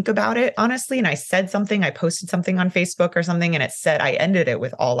didn't think about it, honestly. And I said something, I posted something on Facebook or something, and I ended it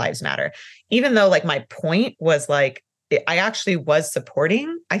with all lives matter. Even though like my point was like, I actually was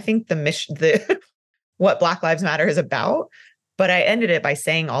supporting, I think the mission, what Black Lives Matter is about, but I ended it by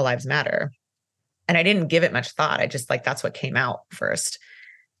saying all lives matter. And I didn't give it much thought. I just like, that's what came out first.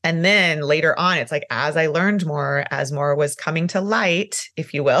 And then later on, it's like, as I learned more, as more was coming to light,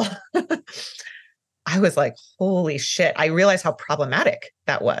 if you will, I was like, holy shit. I realized how problematic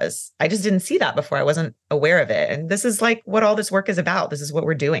that was. I just didn't see that before. I wasn't aware of it. And this is like what all this work is about. This is what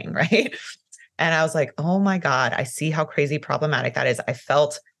we're doing, right? And I was like, oh my God, I see how crazy problematic that is. I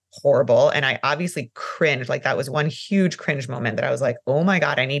felt horrible. And I obviously cringed. Like that was one huge cringe moment that I was like, oh my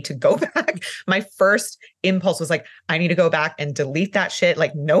God, I need to go back. My first impulse was like, I need to go back and delete that shit.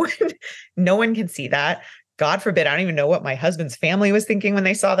 Like no one can see that. God forbid, I don't even know what my husband's family was thinking when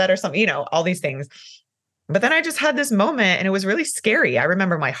they saw that or something, all these things. But then I just had this moment and it was really scary. I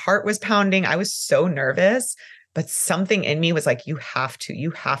remember my heart was pounding. I was so nervous, but something in me was like, you have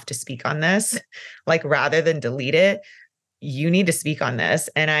to speak on this. Like rather than delete it, you need to speak on this.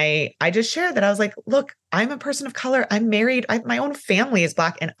 And I just shared that. I was like, look, I'm a person of color. I'm married. My own family is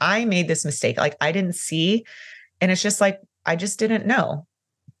Black and I made this mistake. Like I didn't see. And it's just like, I just didn't know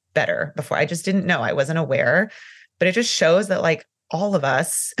better before. I just didn't know. I wasn't aware, but it just shows that like all of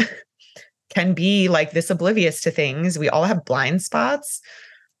us can be like this oblivious to things. We all have blind spots,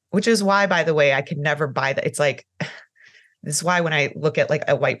 which is why, by the way, I could never buy that. It's like, this is why when I look at like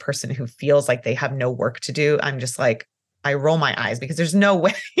a white person who feels like they have no work to do, I'm just like, I roll my eyes because there's no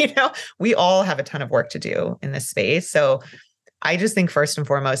way, we all have a ton of work to do in this space. So I just think first and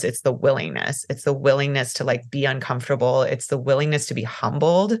foremost, it's the willingness. It's the willingness to like be uncomfortable. It's the willingness to be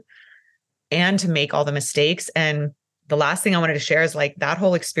humbled and to make all the mistakes. And the last thing I wanted to share is like that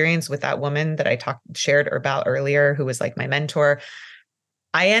whole experience with that woman that I shared about earlier, who was like my mentor.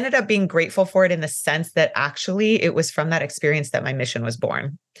 I ended up being grateful for it in the sense that actually it was from that experience that my mission was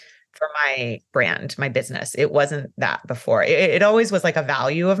born for my brand, my business. It wasn't that before. It always was like a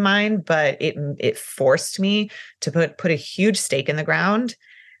value of mine, but it forced me to put a huge stake in the ground.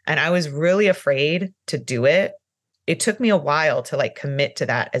 And I was really afraid to do it. It took me a while to like commit to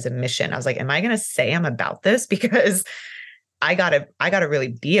that as a mission. I was like, am I going to say I'm about this? Because I gotta really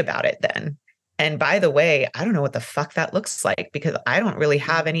be about it then. And by the way, I don't know what the fuck that looks like because I don't really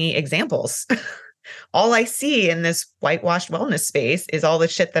have any examples. All I see in this whitewashed wellness space is all the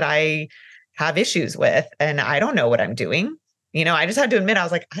shit that I have issues with. And I don't know what I'm doing. I just had to admit, I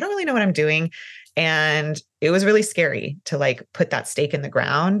was like, I don't really know what I'm doing. And it was really scary to like put that stake in the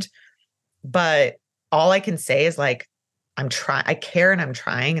ground. But all I can say is like, I care and I'm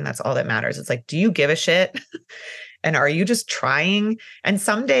trying. And that's all that matters. It's like, do you give a shit? And are you just trying? And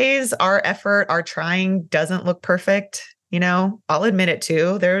some days our effort, our trying doesn't look perfect. I'll admit it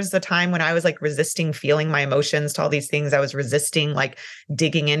too. There's a time when I was like resisting feeling my emotions to all these things. I was resisting like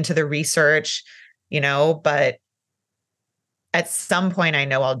digging into the research, but at some point I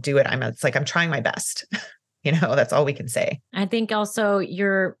know I'll do it. It's like, I'm trying my best. That's all we can say. I think also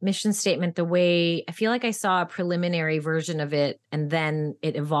your mission statement, the way I feel like I saw a preliminary version of it and then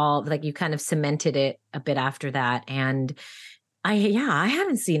it evolved, like you kind of cemented it a bit after that. And I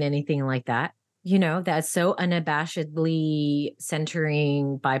haven't seen anything like that. That's so unabashedly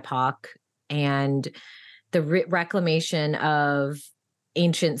centering BIPOC and the reclamation of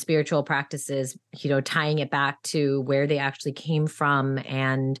ancient spiritual practices, tying it back to where they actually came from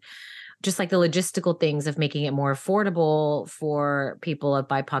and just like the logistical things of making it more affordable for people of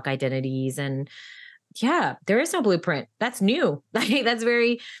BIPOC identities. And yeah, there is no blueprint. That's new. Like that's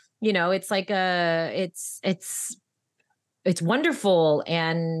very, it's like it's wonderful.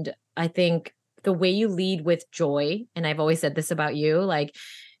 And I think the way you lead with joy, and I've always said this about you, like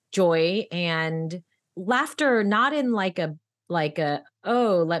joy and laughter, not in like a,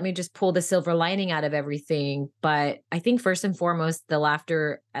 oh, let me just pull the silver lining out of everything. But I think first and foremost, the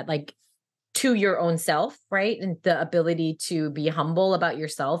laughter at like to your own self, right? And the ability to be humble about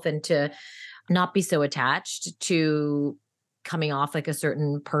yourself and to not be so attached to coming off like a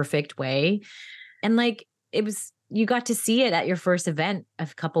certain perfect way. And like, you got to see it at your first event a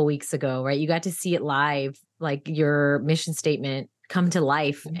couple weeks ago, right? You got to see it live, like your mission statement come to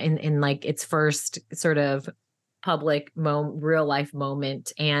life in like its first sort of public real life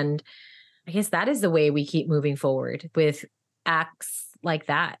moment. And I guess that is the way we keep moving forward with acts like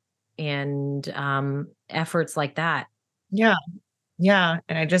that. and efforts like that. Yeah. Yeah.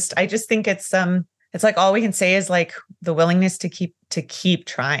 And I just think it's like all we can say is like the willingness to keep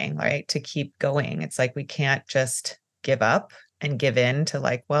trying, right? To keep going. It's like we can't just give up and give in to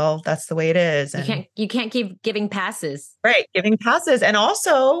like, well, that's the way it is. And You can't keep giving passes. right, giving passes. And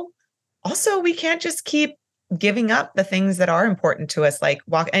also we can't just keep giving up the things that are important to us, like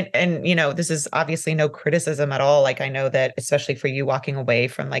walk and you know, this is obviously no criticism at all. Like I know that especially for you walking away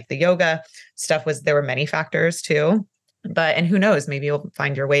from like the yoga stuff there were many factors too. But and who knows, maybe you'll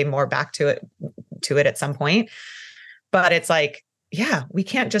find your way more back to it at some point. But it's like, yeah, we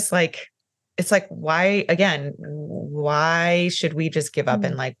can't just like, it's like, why should we just give up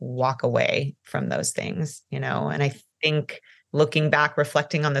and like walk away from those things, you know? And I think looking back,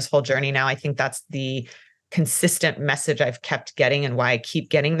 reflecting on this whole journey now, I think that's the consistent message I've kept getting and why I keep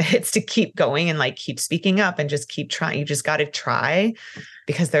getting the hits to keep going and like keep speaking up and just keep trying. You just got to try,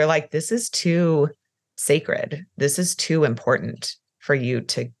 because they're like, this is too sacred. This is too important for you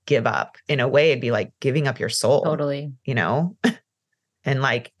to give up. In a way, it'd be like giving up your soul. Totally. You know? And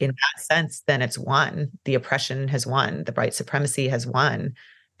like in that sense, then it's won. The oppression has won. The white supremacy has won.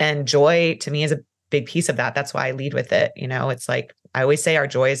 And joy to me is a big piece of that. That's why I lead with it. You know, it's like, I always say our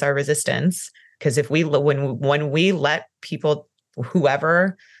joy is our resistance. Because if when we let people,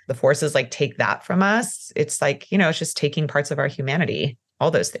 whoever the forces like take that from us, it's like, you know, it's just taking parts of our humanity,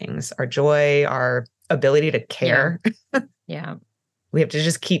 all those things, our joy, our ability to care. Yeah. We have to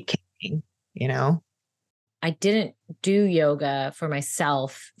just keep caring, you know? I didn't do yoga for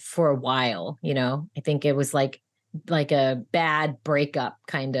myself for a while, you know. I think it was like a bad breakup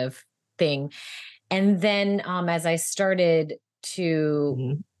kind of thing. And then as I started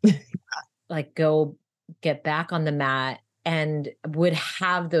to like go get back on the mat and would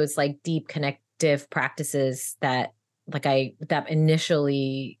have those like deep connective practices that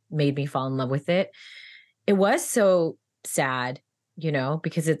initially made me fall in love with it. It was so sad, you know,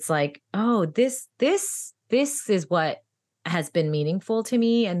 because it's like, oh, this is what has been meaningful to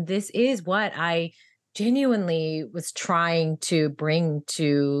me. And this is what I genuinely was trying to bring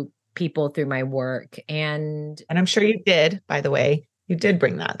to people through my work. And I'm sure you did, by the way. You did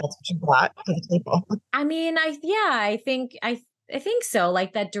bring that. That's what you brought to the table. I mean, I think so.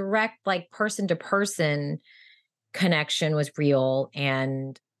 Like that direct, like person to person connection was real.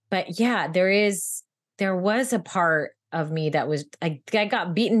 But yeah, there was a part of me that was I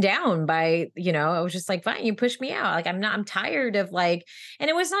got beaten down by, you know, I was just like, fine, you push me out. Like, I'm tired of like, and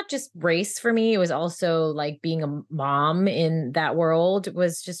it was not just race for me. It was also like being a mom in that world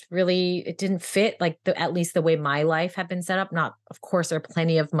was just really, it didn't fit like at least the way my life had been set up. Not, of course, there are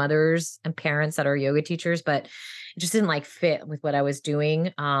plenty of mothers and parents that are yoga teachers, but it just didn't like fit with what I was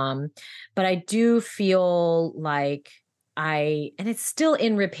doing. But I do feel like and it's still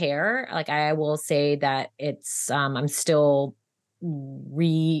in repair. Like I will say that it's, I'm still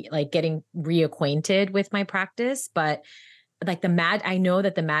getting reacquainted with my practice, but like I know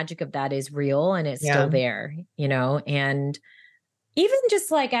that the magic of that is real and it's still there, you know? And even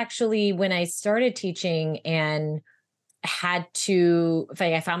just like actually when I started teaching and I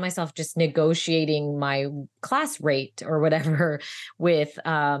found myself just negotiating my class rate or whatever with,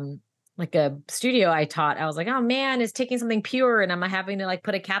 like a studio I taught, I was like, oh man, it's taking something pure and I'm having to like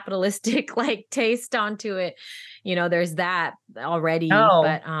put a capitalistic like taste onto it. You know, there's that already. Oh.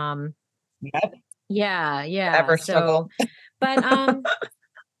 But Yep. yeah. Ever struggle. But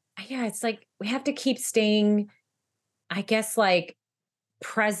yeah, it's like we have to keep staying, I guess, like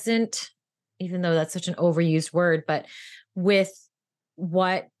present, even though that's such an overused word, but with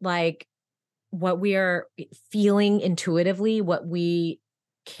what we are feeling intuitively, what we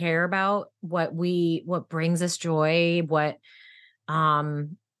care about, what brings us joy, what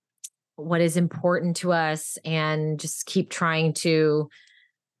is important to us, and just keep trying to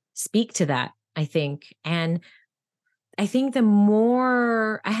speak to that, I think. And I think the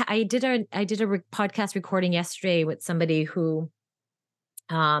more I did a podcast recording yesterday with somebody who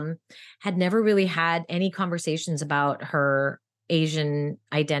had never really had any conversations about her Asian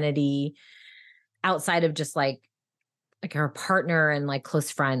identity outside of just like her partner and like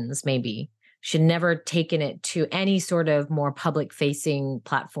close friends, maybe. She'd never taken it to any sort of more public facing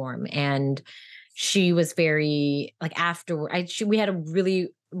platform. And she was very like we had a really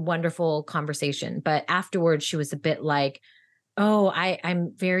wonderful conversation, but afterwards she was a bit like, oh,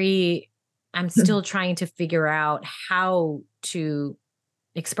 I'm still trying to figure out how to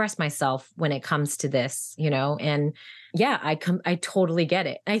express myself when it comes to this, you know? And yeah, I totally get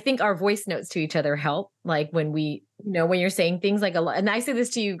it. I think our voice notes to each other help. Like when we, you know, when you're saying things like a lot, and I say this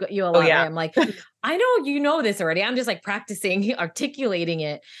to you a lot, right? I'm like, I know, you know this already. I'm just like practicing articulating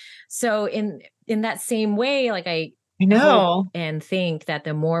it. So in that same way, like I hope know. and think that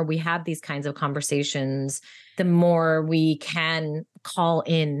the more we have these kinds of conversations, the more we can call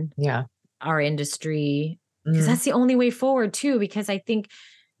in Yeah. our industry, because Mm. that's the only way forward too. Because I think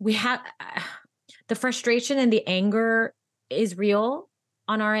we have the frustration and the anger is real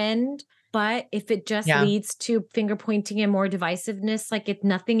on our end. But if it just Yeah. leads to finger pointing and more divisiveness, like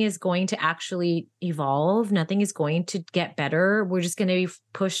nothing is going to actually evolve, nothing is going to get better. We're just going to be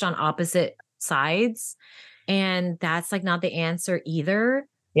pushed on opposite sides. And that's like not the answer either.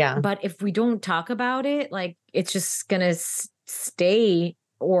 Yeah. But if we don't talk about it, like it's just going to stay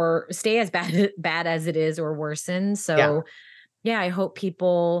as bad as it is or worsen. So yeah, I hope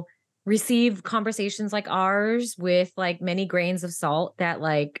people receive conversations like ours with like many grains of salt, that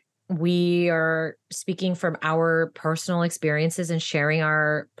like we are speaking from our personal experiences and sharing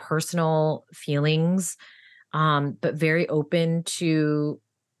our personal feelings, but very open to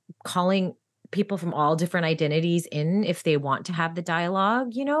calling people from all different identities in if they want to have the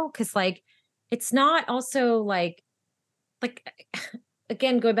dialogue, because like it's not also like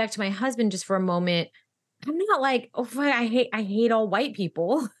again, going back to my husband just for a moment, I'm not like, oh, I hate all white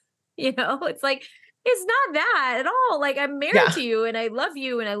people. It's like, it's not that at all. Like, I'm married Yeah. to you and I love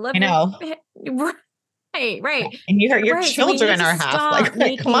you and I love I your know. right, right. And your Right. So we need children to are half stop like, come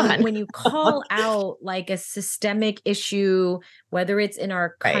making, on. when you call out like a systemic issue, whether it's in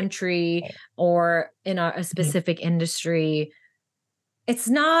our Right. country or in a Mhm. specific industry, it's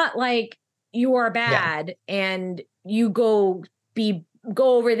not like you are Yeah. bad and you go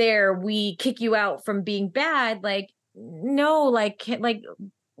over there, we kick you out from being bad. Like, no, like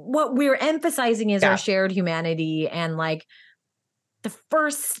what we're emphasizing is our Yeah. shared humanity. And like the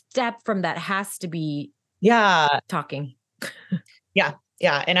first step from that has to be Yeah. talking. Yeah.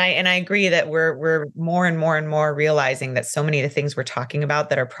 Yeah. And I agree that we're more and more and more realizing that so many of the things we're talking about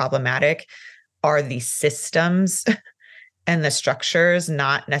that are problematic are the systems and the structures,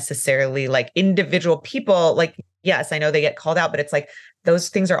 not necessarily like individual people. Like, yes, I know they get called out, but it's like those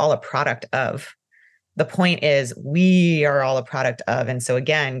things are all a product of. The point is we are all a product of. And so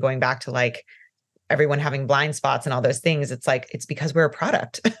again, going back to like everyone having blind spots and all those things, it's like, it's because we're a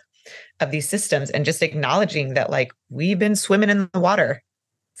product of these systems, and just acknowledging that like we've been swimming in the water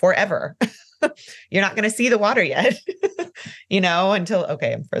forever. You're not going to see the water yet, until,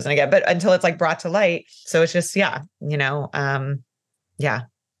 okay, I'm frozen again, but until it's like brought to light. So it's just, yeah. Yeah.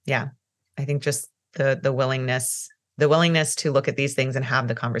 I think just the willingness to look at these things and have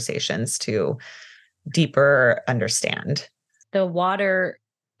the conversations to deeper understand. The water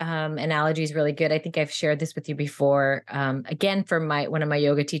analogy is really good. I think I've shared this with you before. Again, from one of my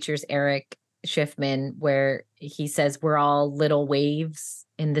yoga teachers, Eric Schiffman, where he says we're all little waves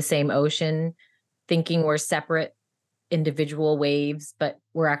in the same ocean, thinking we're separate individual waves, but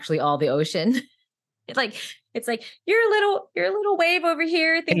we're actually all the ocean. It's like you're a little wave over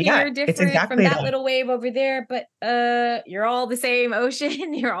here thinking Yeah, you're it's different from exactly that that. little wave over there, but you're all the same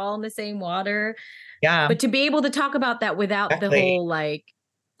ocean, you're all in the same water. Yeah, But to be able to talk about that without the exactly. whole like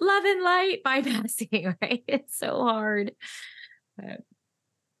love and light bypassing, right? It's so hard. But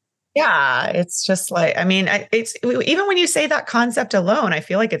Yeah, it's just like, I mean, it's even when you say that concept alone, I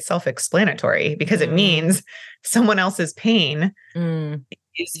feel like it's self-explanatory because it means someone else's pain mm,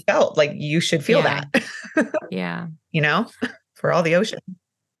 is felt. Like you should feel yeah, that, yeah. for all the ocean.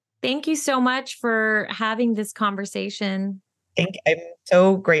 Thank you so much for having this conversation. I'm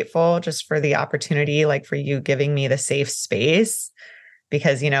so grateful just for the opportunity, like for you giving me the safe space.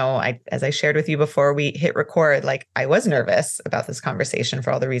 Because, as I shared with you before we hit record, like I was nervous about this conversation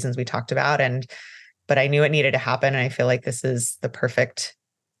for all the reasons we talked about. But I knew it needed to happen. And I feel like this is the perfect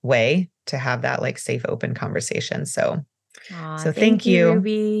way to have that like safe, open conversation. So Thank thank you, you.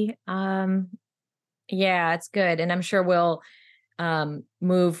 Ruby. Yeah, it's good. And I'm sure we'll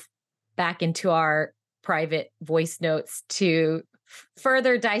move back into our private voice notes to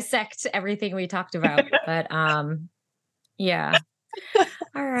further dissect everything we talked about. But yeah.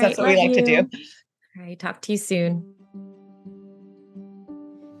 All right. That's what we Love like to you. do. All right. Talk to you soon.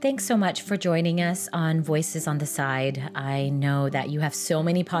 Thanks so much for joining us on Voices on the Side. I know that you have so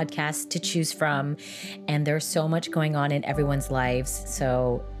many podcasts to choose from, and there's so much going on in everyone's lives.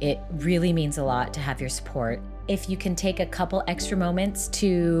 So it really means a lot to have your support. If you can take a couple extra moments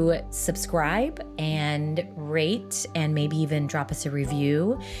to subscribe and rate and maybe even drop us a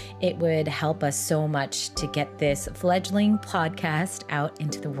review, it would help us so much to get this fledgling podcast out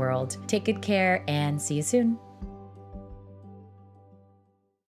into the world. Take good care and see you soon.